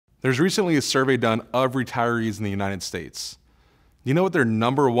There's recently a survey done of retirees in the United States. You know what their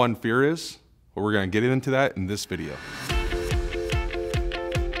number one fear is? Well, we're going to get into that in this video.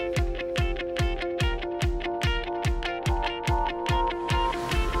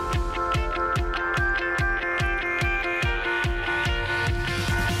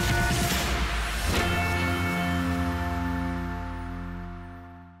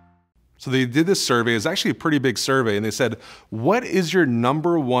 So they did this survey. It's actually a pretty big survey, and they said, what is your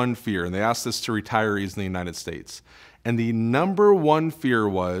number one fear? And they asked this to retirees in the United States. And the number one fear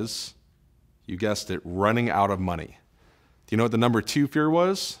was, you guessed it, running out of money. Do you know what the number two fear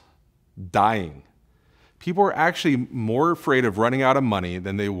was? Dying. People are actually more afraid of running out of money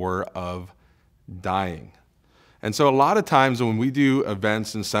than they were of dying. And so a lot of times when we do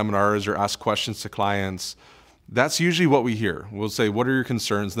events and seminars or ask questions to clients, that's usually what we hear. We'll say, what are your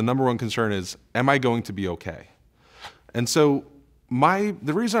concerns? The number one concern is, am I going to be okay? And so the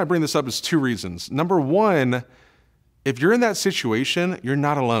reason I bring this up is two reasons. Number one, if you're in that situation, you're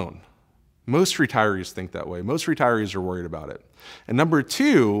not alone. Most retirees think that way. Most retirees are worried about it. And number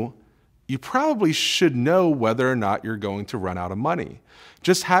two, you probably should know whether or not you're going to run out of money.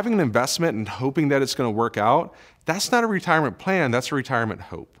 Just having an investment and hoping that it's going to work out, that's not a retirement plan, that's a retirement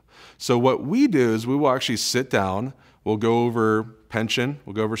hope. So what we do is we will actually sit down, we'll go over pension,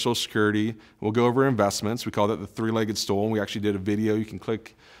 we'll go over Social Security, we'll go over investments. We call that the three-legged stool, and we actually did a video. You can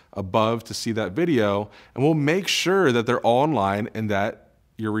click above to see that video, and we'll make sure that they're all in line and that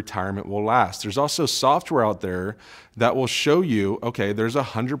your retirement will last. There's also software out there that will show you, okay, there's a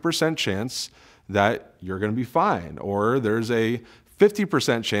 100% chance that you're going to be fine, or there's a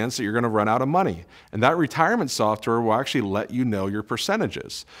 50% chance that you're going to run out of money. And that retirement software will actually let you know your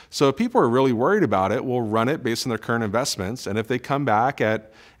percentages. So if people are really worried about it, we'll run it based on their current investments. And if they come back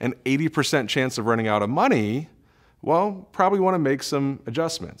at an 80% chance of running out of money, well, probably want to make some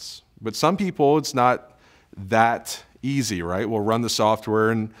adjustments. But some people, it's not that easy, right? We'll run the software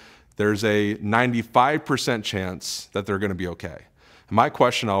and there's a 95% chance that they're going to be okay. And my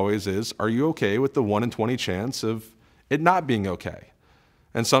question always is, are you okay with the 1 in 20 chance of it not being okay?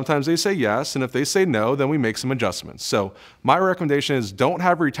 And sometimes they say yes, and if they say no, then we make some adjustments. So my recommendation is don't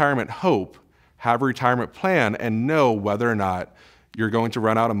have retirement hope, have a retirement plan, and know whether or not you're going to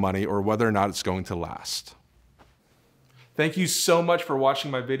run out of money or whether or not it's going to last. Thank you so much for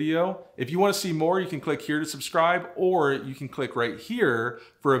watching my video. If you want to see more, you can click here to subscribe, or you can click right here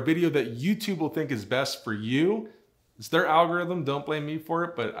for a video that YouTube will think is best for you. It's their algorithm, don't blame me for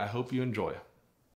it, but I hope you enjoy.